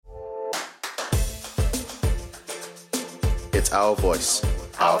our voice,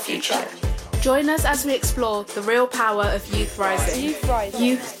 our future. Join us as we explore the real power of Youth Rising. Youth Rising.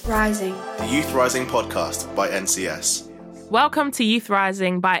 Youth Rising. The Youth Rising podcast by NCS. Welcome to Youth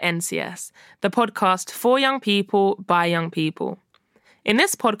Rising by NCS, the podcast for young people by young people. In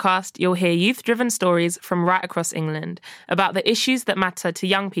this podcast, you'll hear youth-driven stories from right across England about the issues that matter to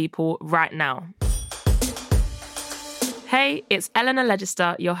young people right now. Hey, it's Eleanor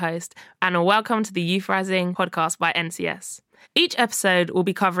Legister, your host, and welcome to the Youth Rising podcast by NCS. Each episode will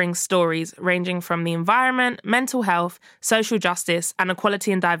be covering stories ranging from the environment, mental health, social justice, and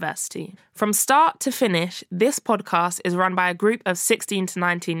equality and diversity. From start to finish, this podcast is run by a group of 16 to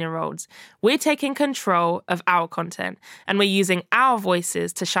 19-year-olds. We're taking control of our content, and we're using our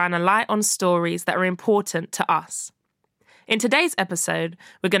voices to shine a light on stories that are important to us. In today's episode,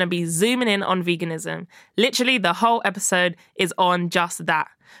 we're going to be zooming in on veganism. Literally, the whole episode is on just that.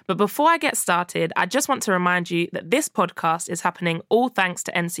 But before I get started, I just want to remind you that this podcast is happening all thanks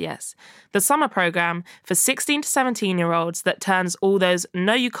to NCS, the summer program for 16 to 17-year-olds that turns all those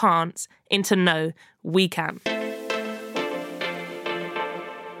no you can'ts into no we can.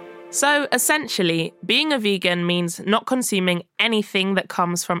 So essentially, being a vegan means not consuming anything that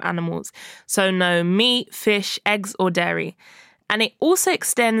comes from animals. So no meat, fish, eggs or dairy. And it also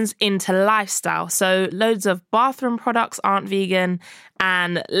extends into lifestyle. So loads of bathroom products aren't vegan,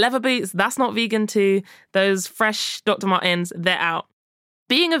 and leather boots, that's not vegan too. Those fresh Dr. Martens, they're out.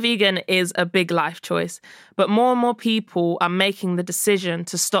 Being a vegan is a big life choice, but more and more people are making the decision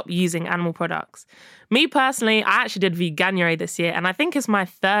to stop using animal products. Me personally, I actually did Veganuary this year, and I think it's my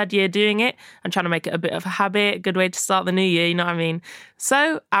third year doing it. I'm trying to make it a bit of a habit, a good way to start the new year, you know what I mean?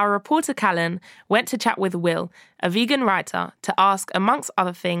 So our reporter Callan went to chat with Will, a vegan writer, to ask, amongst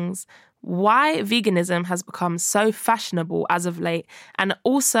other things, why veganism has become so fashionable as of late, and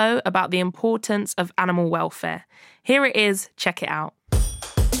also about the importance of animal welfare. Here it is, check it out.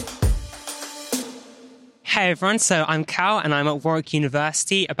 Hey everyone, so I'm Cal and I'm at Warwick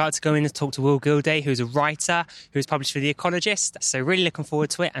University, about to go in and talk to Will Gilday, who's a writer who's published for The Ecologist. So really looking forward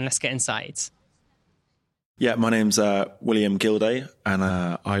to it, and let's get inside. Yeah, my name's William Gilday, and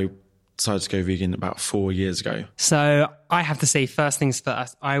I decided to go vegan about 4 years ago. So I have to say, first things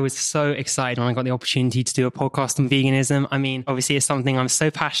first, I was so excited when I got the opportunity to do a podcast on veganism. I mean, obviously it's something I'm so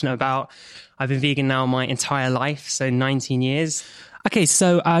passionate about. I've been vegan now my entire life, so 19 years. Okay,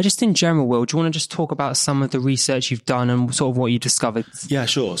 so just in general, Will, do you want to just talk about some of the research you've done and sort of what you discovered? Yeah,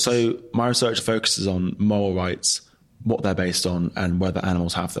 sure. So my research focuses on moral rights, what they're based on, and whether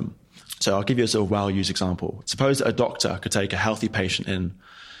animals have them. So I'll give you a sort of well-used example. Suppose that a doctor could take a healthy patient in,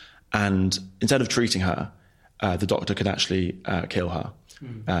 and instead of treating her, the doctor could actually kill her.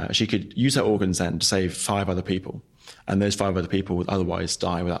 She could use her organs then to save 5 other people, and those 5 other people would otherwise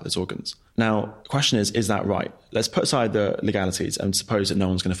die without those organs. Now, the question is that right? Let's put aside the legalities and suppose that no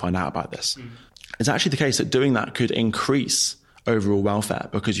one's going to find out about this. It's actually the case that doing that could increase overall welfare,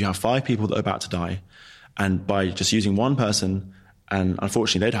 because you have 5 people that are about to die, and by just using one person, and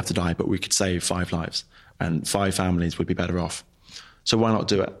unfortunately they'd have to die, but we could save 5 lives, and 5 families would be better off. So why not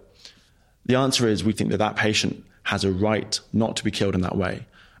do it? The answer is we think that patient has a right not to be killed in that way,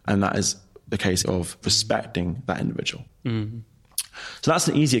 and that is the case of respecting that individual. So that's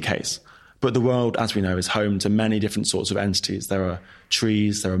an easier case. But the world, as we know, is home to many different sorts of entities. There are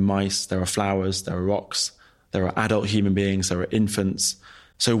trees, there are mice, there are flowers, there are rocks, there are adult human beings, there are infants.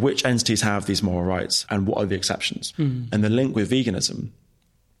 So which entities have these moral rights, and what are the exceptions? And the link with veganism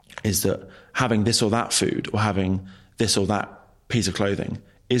is that having this or that food, or having this or that piece of clothing,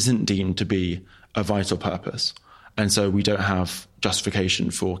 isn't deemed to be a vital purpose. And so we don't have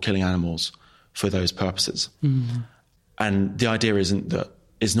justification for killing animals for those purposes. And the idea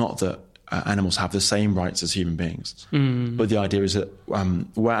is not that animals have the same rights as human beings, but the idea is that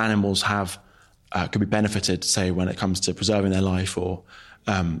where animals could be benefited, say when it comes to preserving their life or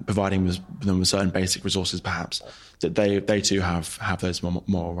providing them with certain basic resources, perhaps, that they too have those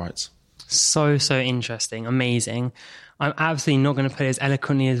moral rights. So interesting, amazing. I'm absolutely not going to put it as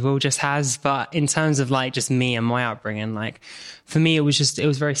eloquently as Will just has, but in terms of like just me and my upbringing, like for me, it was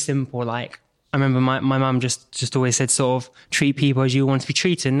very simple. Like I remember my mum just always said sort of treat people as you want to be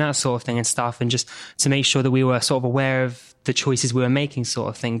treated and that sort of thing and stuff, and just to make sure that we were sort of aware of the choices we were making sort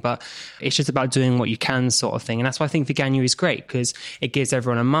of thing. But it's just about doing what you can sort of thing. And that's why I think Veganuary is great, because it gives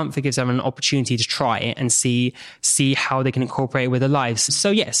everyone a month, it gives everyone an opportunity to try it and see how they can incorporate it with their lives.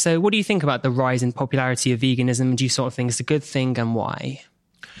 So what do you think about the rise in popularity of veganism? Do you sort of think it's a good thing, and why?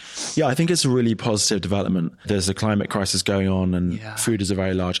 Yeah, I think it's a really positive development. There's a climate crisis going on, and food is a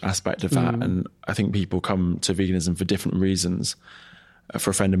very large aspect of that. And I think people come to veganism for different reasons.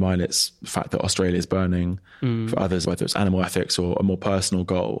 For a friend of mine, it's the fact that Australia is burning. For others, whether it's animal ethics or a more personal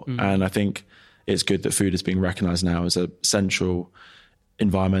goal. And I think it's good that food is being recognised now as a central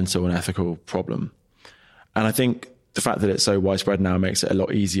environmental and ethical problem. And I think the fact that it's so widespread now makes it a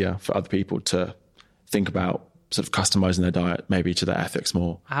lot easier for other people to think about sort of customising their diet maybe to their ethics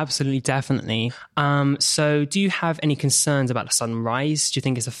more. Absolutely, definitely. So do you have any concerns about the sudden rise? Do you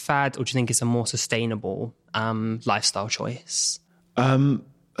think it's a fad, or do you think it's a more sustainable lifestyle choice?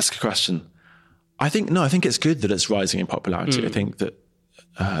 That's a good question. I think it's good that it's rising in popularity. I think that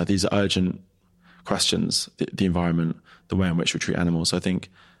these are urgent questions, the environment, the way in which we treat animals. I think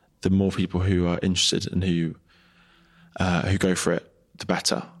the more people who are interested and who go for it, the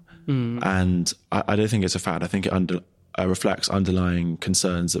better. And I don't think it's a fad. I think it reflects underlying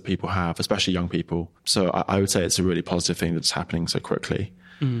concerns that people have, especially young people. So I would say it's a really positive thing that's happening so quickly.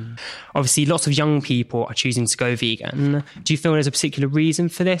 Obviously, lots of young people are choosing to go vegan. Do you feel there's a particular reason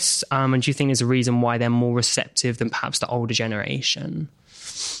for this? And do you think there's a reason why they're more receptive than perhaps the older generation?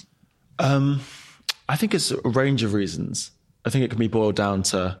 I think it's a range of reasons. I think it can be boiled down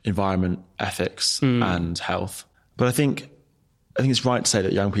to environment, ethics, and health. But I think it's right to say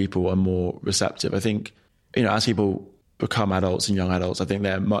that young people are more receptive. I think, as people become adults and young adults, I think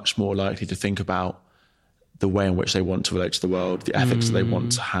they're much more likely to think about the way in which they want to relate to the world, the ethics that they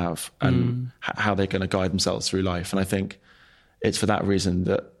want to have, and how they're going to guide themselves through life. And I think it's for that reason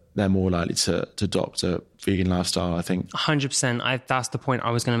that they're more likely to adopt a vegan lifestyle, I think. 100%. That's the point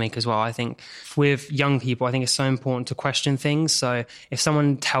I was going to make as well. I think with young people, I think it's so important to question things. So if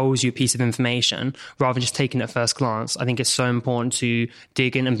someone tells you a piece of information, rather than just taking it at first glance, I think it's so important to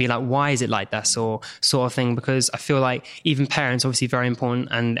dig in and be like, why is it like this, or sort of thing? Because I feel like even parents, obviously very important,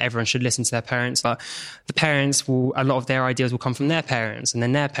 and everyone should listen to their parents, but the parents a lot of their ideas will come from their parents and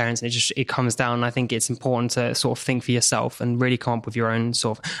then their parents, and it comes down. I think it's important to sort of think for yourself and really come up with your own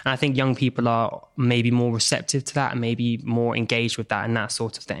sort of, and I think young people are maybe more receptive to that and maybe more engaged with that and that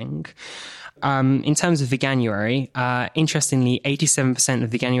sort of thing. In terms of Veganuary, interestingly, 87% of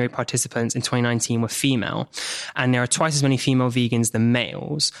Veganuary participants in 2019 were female, and there are twice as many female vegans than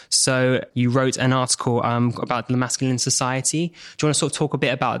males. So you wrote an article about the masculine society. Do you want to sort of talk a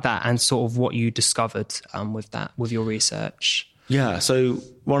bit about that and sort of what you discovered with your research? Yeah, so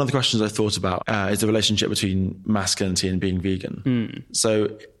one of the questions I thought about is the relationship between masculinity and being vegan.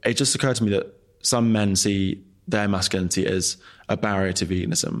 So it just occurred to me that some men see their masculinity as a barrier to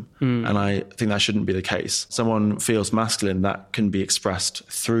veganism. And I think that shouldn't be the case. Someone feels masculine, that can be expressed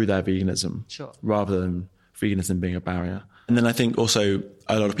through their veganism, rather than veganism being a barrier. And then I think also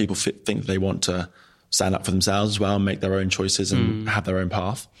a lot of people think that they want to stand up for themselves as well and make their own choices and have their own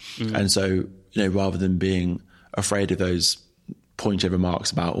path. And so, rather than being afraid of those pointed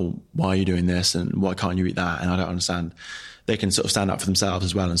remarks about, why are you doing this and why can't you eat that, and I don't understand, they can sort of stand up for themselves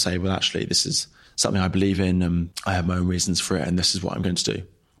as well and say, well, actually, this is something I believe in, and I have my own reasons for it, and this is what I'm going to do.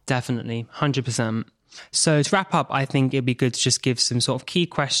 Definitely, 100%. So to wrap up, I think it'd be good to just give some sort of key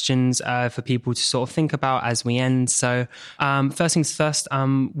questions for people to sort of think about as we end. So first things first,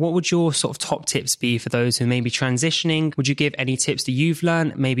 what would your sort of top tips be for those who may be transitioning? Would you give any tips that you've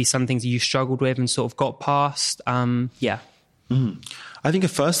learned, maybe some things that you struggled with and sort of got past? I think the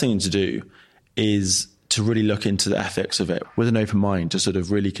first thing to do is to really look into the ethics of it with an open mind, to sort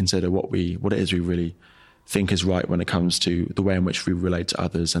of really consider what it is we really think is right when it comes to the way in which we relate to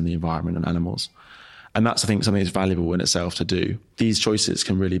others and the environment and animals. And that's, I think, something that's valuable in itself to do. These choices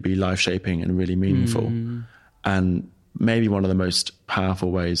can really be life-shaping and really meaningful, and maybe one of the most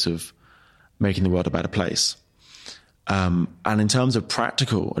powerful ways of making the world a better place. And in terms of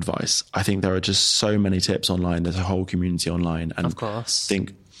practical advice, I think there are just so many tips online. There's a whole community online. And of course, I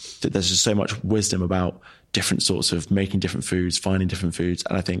think that there's just so much wisdom about different sorts of making different foods, finding different foods.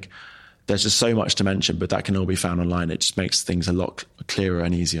 And I think there's just so much to mention, but that can all be found online. It just makes things a lot clearer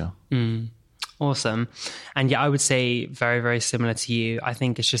and easier. Awesome. And yeah, I would say very, very similar to you. I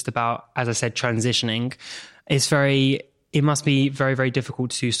think it's just about, as I said, transitioning. It must be very, very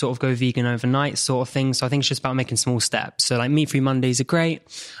difficult to sort of go vegan overnight sort of thing. So I think it's just about making small steps. So like meat-free Mondays are great.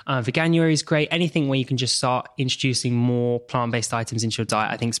 Veganuary is great. Anything where you can just start introducing more plant-based items into your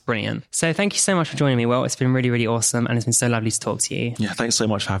diet, I think is brilliant. So thank you so much for joining me, Will. It's been really, really awesome. And it's been so lovely to talk to you. Yeah, thanks so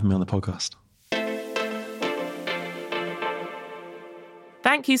much for having me on the podcast.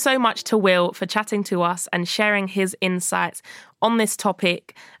 Thank you so much to Will for chatting to us and sharing his insights on this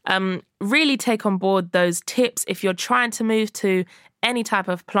topic. Really take on board those tips if you're trying to move to any type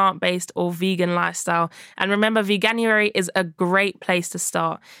of plant-based or vegan lifestyle. And remember, Veganuary is a great place to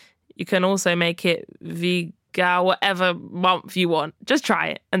start. You can also make it Vega whatever month you want. Just try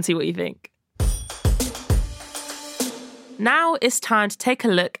it and see what you think. Now it's time to take a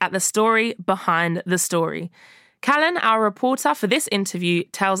look at the story behind the story. Callan, our reporter for this interview,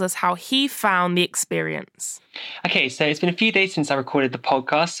 tells us how he found the experience. Okay, so it's been a few days since I recorded the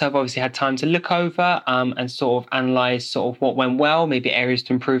podcast, so I've obviously had time to look over and sort of analyse sort of what went well, maybe areas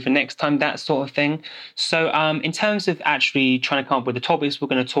to improve for next time, that sort of thing. So in terms of actually trying to come up with the topics we're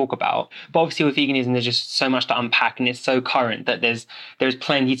going to talk about, but obviously with veganism there's just so much to unpack and it's so current that there's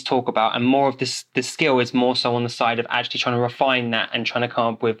plenty to talk about, and more of this skill is more so on the side of actually trying to refine that and trying to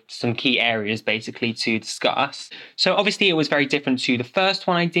come up with some key areas basically to discuss. So obviously it was very different to the first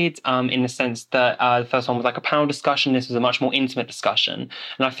one I did in the sense that the first one was like a panel discussion. This was a much more intimate discussion.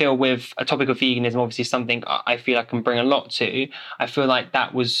 And I feel with a topic of veganism, obviously something I feel I can bring a lot to, I feel like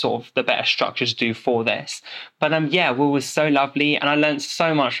that was sort of the better structure to do for this. But Will was so lovely and I learned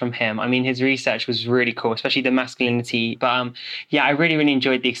so much from him. I mean, his research was really cool, especially the masculinity. But I really, really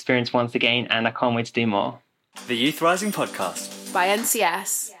enjoyed the experience once again and I can't wait to do more. The Youth Rising Podcast by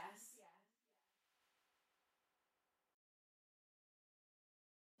NCS.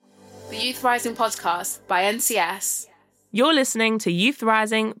 The Youth Rising Podcast by NCS. You're listening to Youth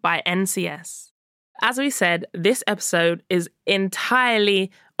Rising by NCS. As we said, this episode is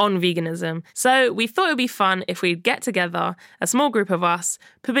entirely on veganism. So we thought it would be fun if we'd get together, a small group of us,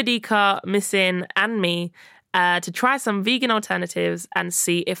 Pupadika, Missin and me, to try some vegan alternatives and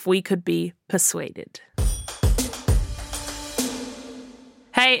see if we could be persuaded.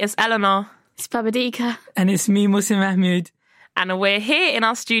 Hey, it's Eleanor. It's Pupadika. And it's me, Musin Mahmood. And we're here in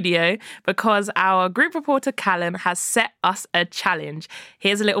our studio because our group reporter Callan has set us a challenge.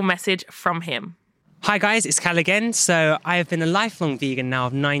 Here's a little message from him. Hi guys, it's Cal again. So I have been a lifelong vegan now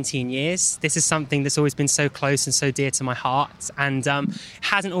of 19 years. This is something that's always been so close and so dear to my heart and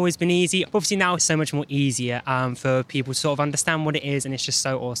hasn't always been easy. Obviously now it's so much more easier for people to sort of understand what it is and it's just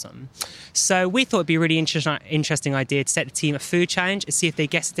so awesome. So we thought it'd be a really interesting idea to set the team a food challenge and see if they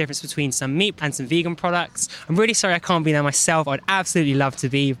guess the difference between some meat and some vegan products. I'm really sorry I can't be there myself. I'd absolutely love to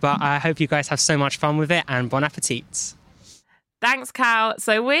be, but I hope you guys have so much fun with it and bon appetit. Thanks, Cal.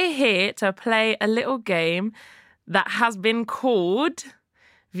 So we're here to play a little game that has been called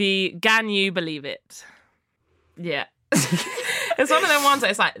the Can You Believe It? Yeah. It's one of them ones that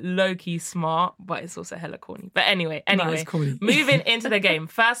it's like low-key smart, but it's also hella corny. But anyway, moving into the game.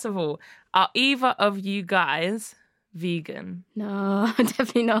 First of all, are either of you guys vegan? No,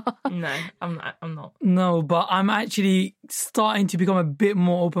 definitely not. No, I'm not. No, but I'm actually starting to become a bit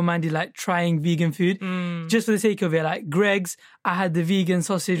more open-minded, like trying vegan food. Just for the sake of it. Like Greg's, I had the vegan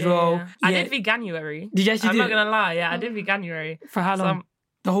sausage roll. I did veganuary. Did you actually I'm not going to lie. Yeah, I did veganuary. For how long?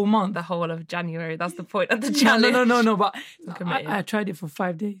 The whole month? The whole of January. That's the point of the challenge. No, but I tried it for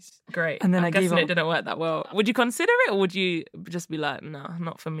 5 days. Great. And then I gave up. It didn't work that well. Would you consider it or would you just be like, no,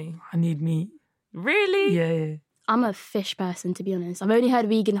 not for me? I need meat. Really? Yeah. I'm a fish person, to be honest. I've only heard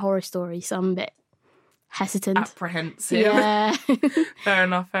vegan horror stories, so I'm a bit hesitant. Apprehensive. Yeah. Fair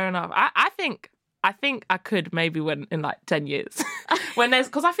enough. I think I could maybe when in like 10 years.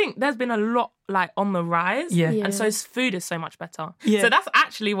 Because I think there's been a lot like on the rise. Yeah. And so food is so much better. Yeah. So that's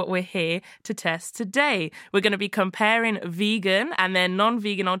actually what we're here to test today. We're going to be comparing vegan and their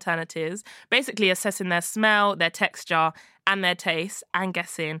non-vegan alternatives, basically assessing their smell, their texture and their taste and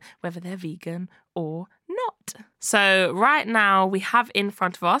guessing whether they're vegan or not. So right now we have in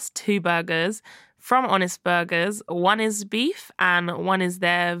front of us 2 burgers from Honest Burgers. One is beef and one is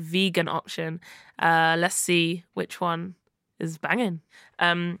their vegan option. Let's see which one is banging.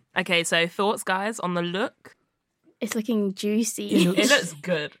 Okay, so thoughts, guys, on the look? It's looking juicy. It looks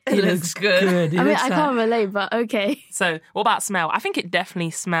good. It looks good. I can't relate, but okay. So what about smell? I think it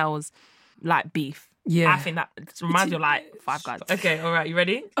definitely smells like beef. Yeah. I think that reminds me of like Five Guys. Okay, all right, you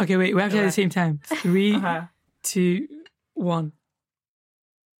ready? Okay, wait, we have to at the same time. 3, 2, 1.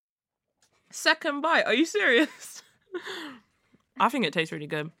 Second bite. Are you serious? I think it tastes really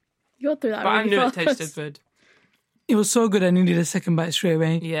good. You got through that But I really knew fast. it tasted good. It was so good I needed a second bite straight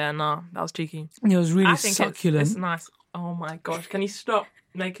away. Yeah, no, that was cheeky. It was really I think succulent. it's nice. Oh my gosh, can you stop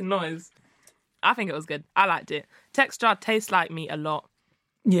making noise? I think it was good. I liked it. Texture tastes like meat a lot.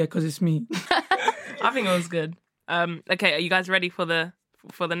 Yeah, because it's meat. I think it was good. Okay, are you guys ready for the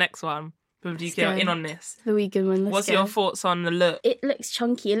next one? Do you get in on this? The vegan one. What's your thoughts on the look? It looks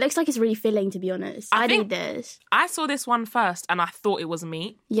chunky. It looks like it's really filling, to be honest. I think need this. I saw this one first and I thought it was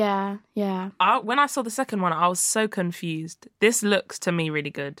meat. Yeah. When I saw the second one, I was so confused. This looks to me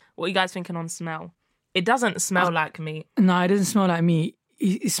really good. What are you guys thinking on smell? It doesn't smell like meat. No, it doesn't smell like meat.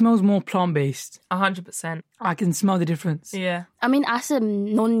 It smells more plant-based. 100%. I can smell the difference. Yeah. I mean, as a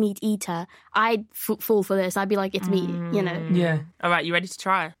non-meat eater, I'd fall for this. I'd be like, it's meat, you know. Yeah. All right, you ready to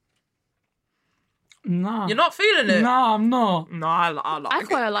try? Nah. You're not feeling it? Nah, I'm not. No, I like I it.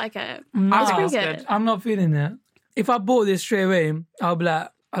 quite like it. Nah, I think it's good. good. I'm not feeling it. If I bought this straight away, I'll be like,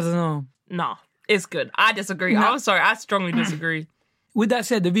 I don't know. No, it's good. I disagree. I'm sorry. I strongly disagree. With that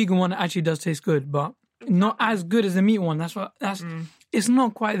said, the vegan one actually does taste good, but not as good as the meat one. It's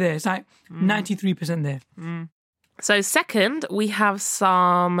not quite there. It's like 93% there. So second, we have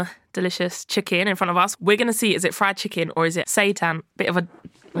some delicious chicken in front of us. We're going to see, is it fried chicken or is it seitan? Bit of a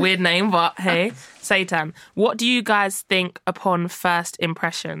weird name, but hey, seitan. What do you guys think upon first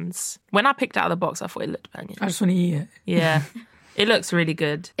impressions? When I picked it out of the box, I thought it looked banging. I just want to eat it. Yeah, it looks really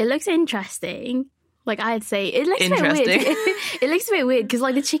good. It looks interesting. Like, I'd say it looks a bit Interesting. weird. It looks a bit weird because,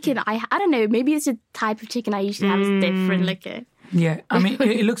 like, the chicken, I don't know, maybe it's a type of chicken I usually have is different looking. Yeah, I mean,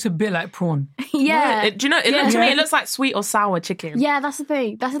 it looks a bit like prawn. Yeah. Do you know, to me, it looks like sweet or sour chicken. Yeah, that's the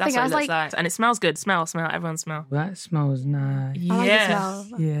thing. That's the That's thing. I what was it like, looks like. And it smells good. Smell. Everyone smell. That smells nice. I like the Yes.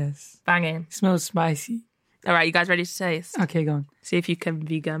 smell. Yes. Banging. It smells spicy. All right, you guys ready to taste? Okay, go on. See if you can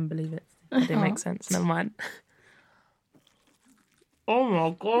vegan believe it. That didn't make sense. Never mind. Oh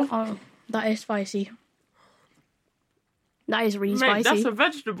my god. Oh, that is spicy. That is really Mate, spicy. that's a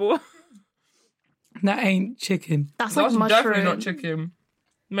vegetable. That ain't chicken. That's like mushroom. chicken.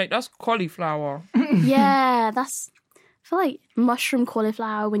 Mate, that's cauliflower. Yeah, that's. I feel like mushroom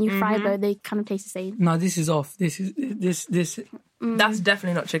cauliflower when you fry both, they kind of taste the same. No, this is off. This That's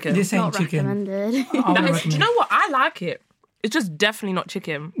definitely not chicken. this ain't Not chicken. recommended. I wouldn't Do you recommend. know what? I like it. It's just definitely not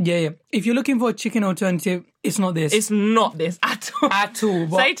chicken. Yeah. If you're looking for a chicken alternative, it's not this It's not this at all. at all.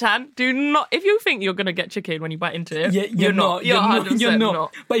 But Seitan, do not. If you think you're gonna get chicken when you bite into it, yeah, you're not. You're 100%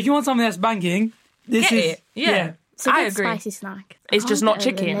 not. But if you want something that's banging, this Get is it. Yeah. It's a I good agree. spicy snack. It's I just can't not get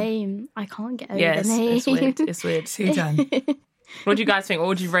over the chicken. name. I can't get over Yes, the name. it's weird. It's weird. Seitan. What do you guys think? What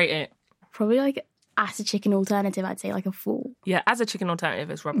would you rate it? Probably like as a chicken alternative, I'd say like a 4. Yeah, as a chicken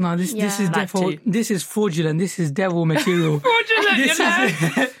alternative, it's rubbish. No, this is Yeah. devil. Like This is fraudulent. This is devil material. Fraudulent, This you know?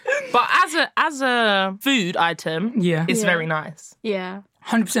 is But as a food item, Yeah. it's Yeah. very nice. Yeah.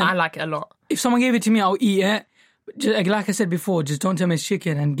 100%. I like it a lot. If someone gave it to me, I'll eat it. But just, like I said before, just don't tell me it's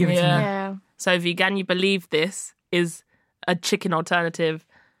chicken and give it to me. Yeah. So vegan, you believe this is a chicken alternative?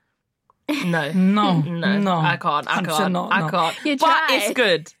 No. No, I can't. 100% not, no. I can't. You But try. it's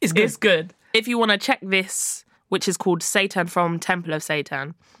good. It's good. It's good. If you want to check this, which is called Seitan from Temple of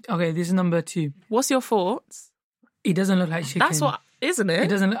Seitan, Okay, this is number 2. what's your thoughts? It doesn't look like chicken. That's what, isn't it? It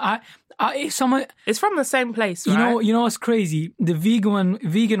doesn't. If someone, It's from the same place, right? you know what's crazy? The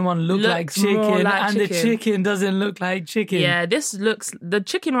vegan one looked like Looks more chicken, like and the chicken. chicken doesn't look like chicken. Yeah, the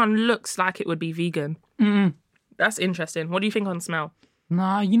chicken one looks like it would be vegan. That's interesting. What do you think on smell?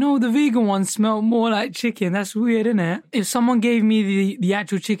 Nah, the vegan one smelled more like chicken. That's weird, isn't it? If someone gave me the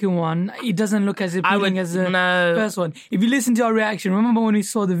actual chicken one, it doesn't look as appealing as the first one. If you listen to our reaction, remember when we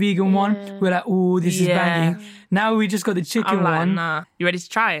saw the vegan one? We're like, "Ooh, this is Yeah. banging." Now we just got the chicken I'm like, one. nah. You ready to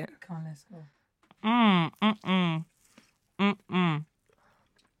try it? Come on, let's go.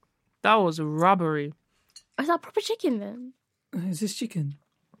 That was rubbery. Is that proper chicken then? Is this chicken?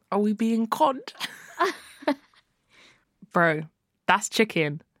 Are we being conned? Bro, that's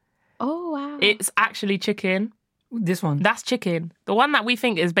chicken. Oh, wow. It's actually chicken. This one. That's chicken. The one that we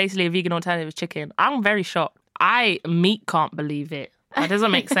think is basically a vegan alternative is chicken. I'm very shocked. Meat can't believe it. That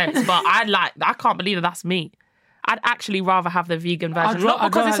doesn't make sense. But I can't believe that that's meat. I'd actually rather have the vegan version.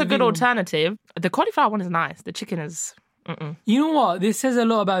 Not because it's a good alternative. The cauliflower one is nice. The chicken is... You know what? This says a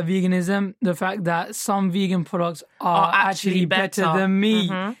lot about veganism. The fact that some vegan products are actually better than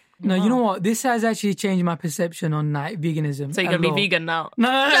meat. No, you know what? This has actually changed my perception on veganism. So you're going to be vegan now? No,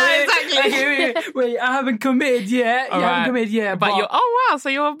 wait, exactly. Wait, I haven't committed yet. All I haven't right. committed yet. But you're... Oh, wow. So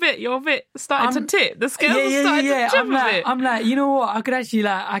you're a bit starting to tip. The scales are starting to tip a bit. I'm like, you know what? I could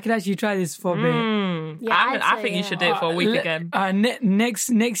actually try this for a bit. Yeah, I'd I say, think you yeah. should do it for a week again.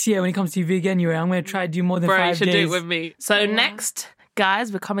 Next year when it comes to Veganuary, I'm going to try to do more than Bro, 5 you should days. do it with me. So next,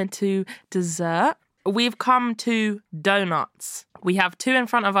 guys, we're coming to dessert. We've come to donuts. We have 2 in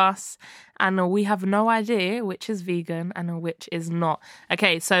front of us, and we have no idea which is vegan and which is not.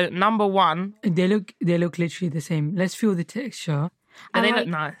 Okay, so number 1, They look literally the same. Let's feel the texture. and they I look like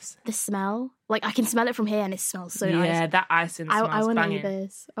nice. The smell. Like, I can smell it from here and it smells so nice. Yeah, that icing I smells want to banging. eat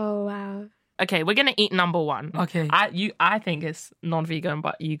this. Oh, wow. Okay, we're gonna eat number 1. Okay. I think it's non-vegan,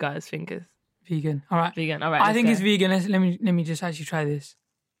 but you guys think it's Vegan. All right. vegan. All right, I think let's it's go. vegan. Let me just actually try this.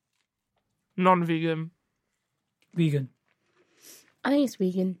 Non-vegan. Vegan. I think it's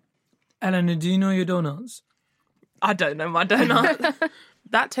vegan. Eleanor, do you know your donuts? I don't know my donut.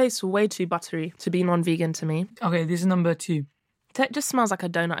 That tastes way too buttery to be non-vegan to me. Okay, this is number 2. It just smells like a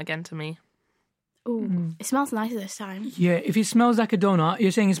donut again to me. Ooh, it smells nicer this time. Yeah, if it smells like a donut,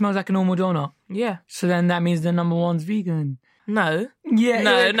 you're saying it smells like a normal donut. Yeah. So then that means the number one's vegan. No.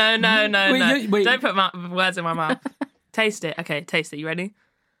 Yeah. No. Wait. Don't put words in my mouth. Taste it. Okay, taste it. You ready?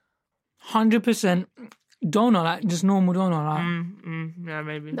 100% donut, like just normal donut. Like. Yeah,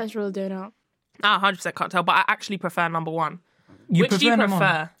 maybe. That's real donut. 100% can't tell, but I actually prefer number one. Which do you number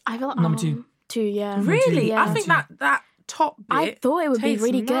prefer? one? I feel like Number two. Two, yeah. Really? Yeah. I think that top bit I thought it would be tastes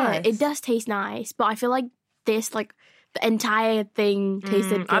really nice. good. It does taste nice, but I feel like this, like the entire thing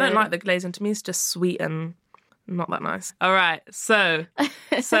tasted good. I don't like the glazing. To me, it's just sweet and not that nice. All right, so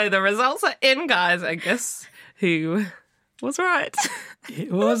the results are in, guys. I guess who was right?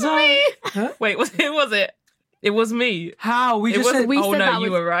 It was Huh? Wait, was it? It was me. How? We It just wasn't. said... Oh said no, that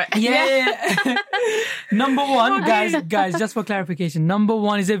you was- were right. Yeah. Number one, guys, just for clarification, number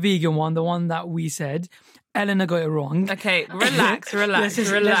one is a vegan one, the one that we said. Eleanor got it wrong. Okay, relax. Let's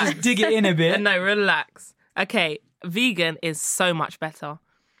just dig it in a bit. No, relax. Okay, vegan is so much better.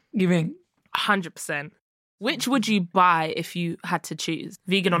 You think? 100%. Which would you buy if you had to choose?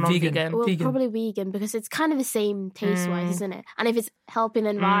 Vegan or non-vegan? Well, vegan. probably vegan because it's kind of the same taste-wise, isn't it? And if it's helping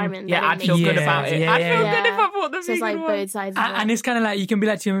the environment, Yeah, then it I'd feel makes good sense. about it. Yeah, I'd feel yeah. good if I bought the So it's vegan like one. both sides of And it. it's kind of like you can be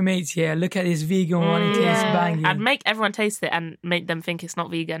like to your mates, yeah, look at this vegan one, it tastes Yeah. banging. I'd make everyone taste it and make them think it's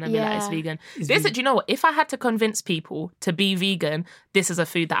not vegan and be like, it's Yeah. vegan. Do you know what? If I had to convince people to be vegan, this is a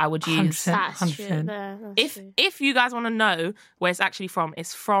food that I would use. 100%. That's true. 100%. That's true. If you guys want to know where it's actually from,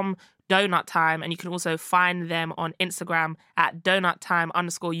 it's from Donut Time, and you can also find them on Instagram at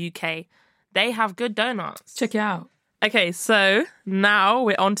donuttime_UK. They have good donuts. Check it out. Okay, so now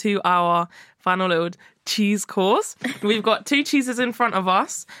we're on to our final little cheese course. We've got 2 cheeses in front of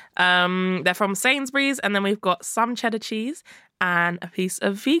us. They're from Sainsbury's, and then we've got some cheddar cheese and a piece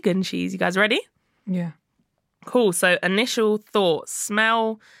of vegan cheese. You guys ready? Yeah. Cool. So initial thoughts.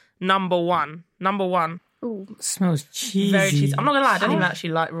 Smell number one. Number one. Smells cheesy. Very cheesy. I'm not gonna lie, I don't even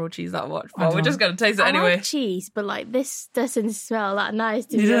actually like raw cheese that much, but we're just gonna taste it I anyway. like cheese, but like this doesn't smell that nice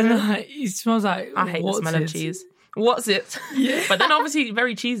to It me. doesn't like, it smells like I hate the smell of it? cheese. What's it? Yeah. But then obviously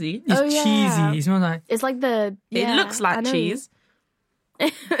very cheesy. It's Oh, yeah. cheesy. It smells like It's like the. It yeah, looks I like know. cheese.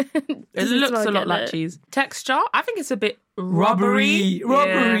 It Doesn't looks smell a lot good, like though. cheese. Texture, I think it's a bit rubbery.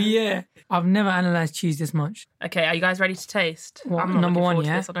 rubbery. Yeah. I've never analysed cheese this much. Okay, are you guys ready to taste? What, I'm not number looking one, forward to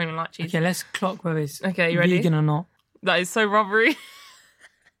yeah? this. I don't even like cheese. Okay, let's clock whether it's Okay, you ready? vegan or not. That is so rubbery.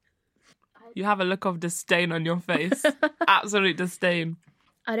 You have a look of disdain on your face. Absolute disdain.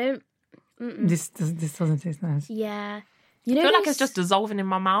 I don't. This doesn't taste nice. Yeah. You know, I feel like those- it's just dissolving in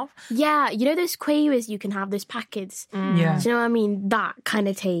my mouth. Yeah, you know those quavers you can have, those packets. Yeah. Do you know what I mean? That kind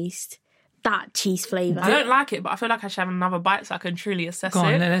of taste, that cheese flavour. I don't like it, but I feel like I should have another bite so I can truly assess Go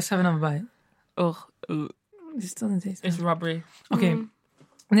on, it. let's have another bite. Ugh, This doesn't taste it's nice. rubbery. Okay, and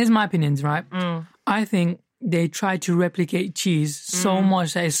here's my opinions, right? I think they try to replicate cheese so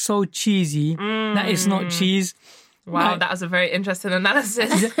much that it's so cheesy that it's not cheese. Wow, Like- that was a very interesting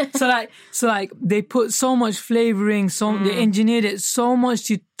analysis. So like they put so much flavoring, they engineered it so much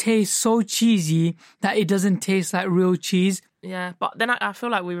to taste so cheesy that it doesn't taste like real cheese. Yeah, but then I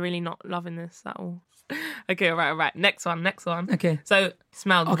feel like we're really not loving this at all. Okay, all right. Next one. Okay. So,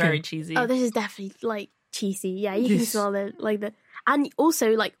 smells Okay. very cheesy. Oh, this is definitely like cheesy. Yeah, you can This- smell the and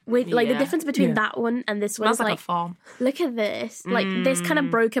also like with like the Yeah. difference between Yeah. that one and this one Smells is like like a farm. look at this. Like this kind of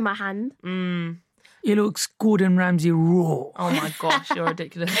broke in my hand. It looks Gordon Ramsay raw. Oh my gosh, you're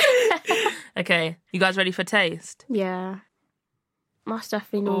ridiculous. Okay, you guys ready for taste? Yeah, that's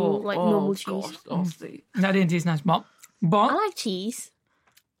definitely normal, normal cheese. Gosh, honestly. That didn't taste nice, but I like cheese.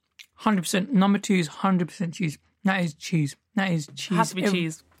 100%. Number 2 is 100% cheese. That is cheese. That is cheese. It has to be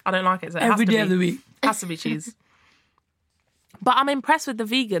cheese. I don't like it, so it Every has to day be. of the week. Has to be cheese. But I'm impressed with the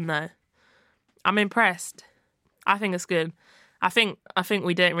vegan though. I'm impressed. I think it's good. I think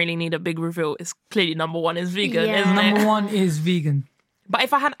we don't really need a big reveal. It's clearly number one is vegan, Yeah. isn't it? Number 1 is vegan. But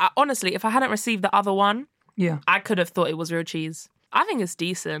if I hadn't received the other one, Yeah. I could have thought it was real cheese. I think it's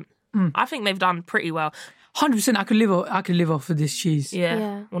decent. I think they've done pretty well. 100%. I could live off of this cheese. Yeah.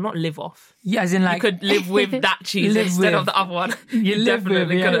 Yeah. Well, not live off. Yeah, as in You like could live with that cheese Live instead with. of the other one. You live with,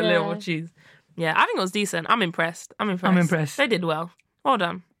 definitely yeah. couldn't live Yeah. with cheese. Yeah, I think it was decent. I'm impressed. I'm impressed. They did well. Well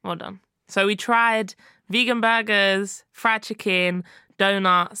done. So we tried vegan burgers, fried chicken,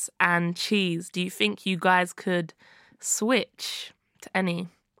 donuts, and cheese. Do you think you guys could switch to any?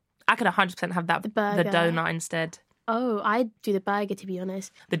 I could 100% have that The burger. the donut instead. Oh, I'd do the burger to be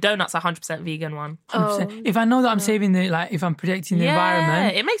honest. The donut's 100% vegan one. 100%. If I know that I'm saving if I'm protecting the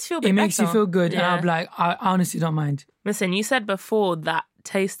environment, it makes you feel a bit it makes you better. feel good. And Yeah. I'll be like, I honestly don't mind. Listen, you said before that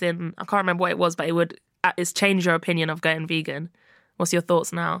tasting, I can't remember what it was, but it's changed your opinion of going vegan. What's your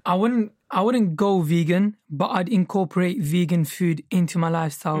thoughts now? I wouldn't go vegan, but I'd incorporate vegan food into my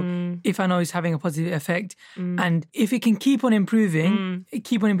lifestyle if I know it's having a positive effect. And if it can keep on improving,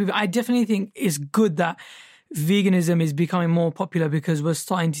 I definitely think it's good that veganism is becoming more popular because we're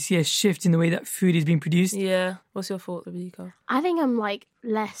starting to see a shift in the way that food is being produced. Yeah. What's your thought, Rebecca? I think I'm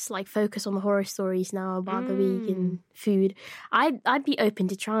less focused on the horror stories now about the vegan food. I'd be open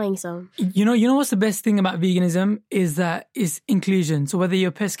to trying some. You know what's the best thing about veganism is that it's inclusion. So whether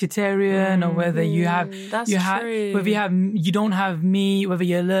you're pescatarian or whether you don't have meat, whether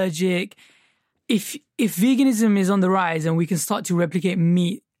you're allergic, if veganism is on the rise and we can start to replicate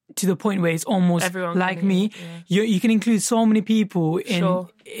meat to the point where it's almost everyone like me, you can include so many people in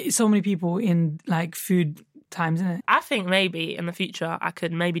food times, isn't it? I think maybe in the future I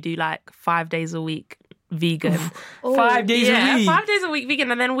could maybe do 5 days a week vegan. 5 days a week? 5 days a week vegan,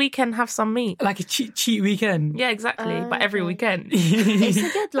 and then we can have some meat. Like a cheat weekend. Yeah, exactly. But every weekend. It's a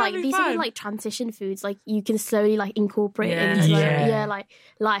good, these are good, transition foods. You can slowly, incorporate it into,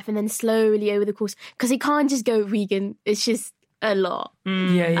 life, and then slowly over the course. Because it can't just go vegan. It's just a lot.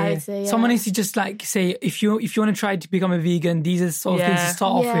 I would say, someone needs to just say, if you want to try to become a vegan, these are sort of things to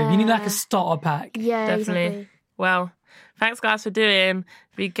start off with. You need a starter pack. Yeah, definitely. Exactly. Well, thanks guys for doing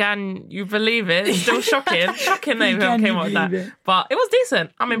Vegan You Believe It. It's still shocking that everyone came up with that. But it was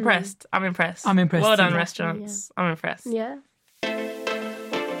decent. I'm impressed. Well done, restaurants. I'm impressed. Yeah.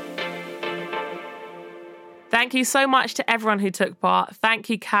 Thank you so much to everyone who took part. Thank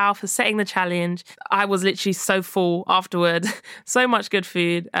you, Cal, for setting the challenge. I was literally so full afterward. So much good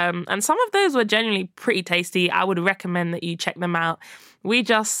food. And some of those were genuinely pretty tasty. I would recommend that you check them out. We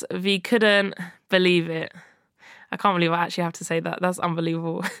couldn't believe it. I can't believe I actually have to say that. That's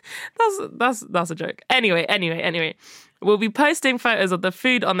unbelievable. That's a joke. Anyway. We'll be posting photos of the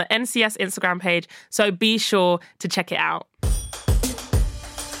food on the NCS Instagram page, so be sure to check it out.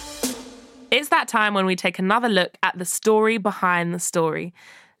 It's that time when we take another look at the story behind the story.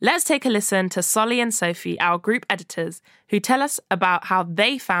 Let's take a listen to Solly and Sophie, our group editors, who tell us about how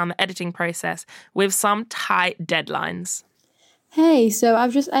they found the editing process with some tight deadlines. Hey, so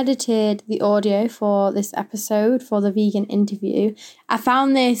I've just edited the audio for this episode, for the vegan interview. I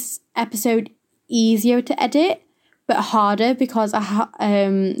found this episode easier to edit, but harder because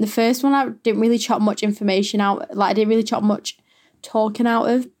the first one I didn't really chop much information out. I didn't really chop much talking out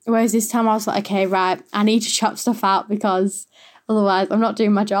of, whereas this time I was like, okay, right, I need to chop stuff out because otherwise I'm not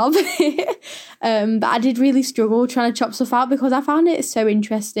doing my job. But I did really struggle trying to chop stuff out because I found it so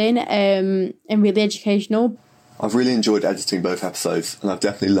interesting and really educational. I've really enjoyed editing both episodes, and I've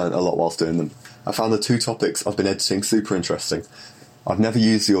definitely learnt a lot whilst doing them. I found the 2 topics I've been editing super interesting. I've never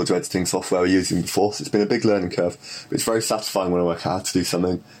used the audio editing software we're using before, so it's been a big learning curve, but it's very satisfying when I work out how to do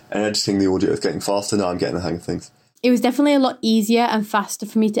something, and editing the audio is getting faster now. I'm getting the hang of things. It was definitely a lot easier and faster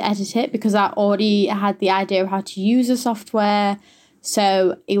for me to edit it because I already had the idea of how to use the software,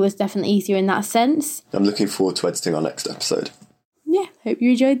 so it was definitely easier in that sense. I'm looking forward to editing our next episode. Yeah, hope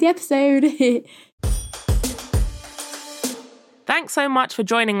you enjoyed the episode. Thanks so much for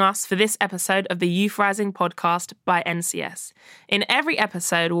joining us for this episode of the Youth Rising podcast by NCS. In every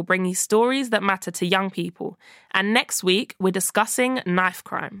episode, we'll bring you stories that matter to young people. And next week, we're discussing knife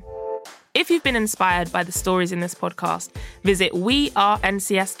crime. If you've been inspired by the stories in this podcast, visit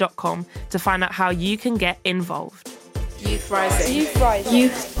wearencs.com to find out how you can get involved. Youth Rising.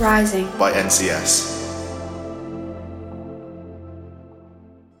 By NCS.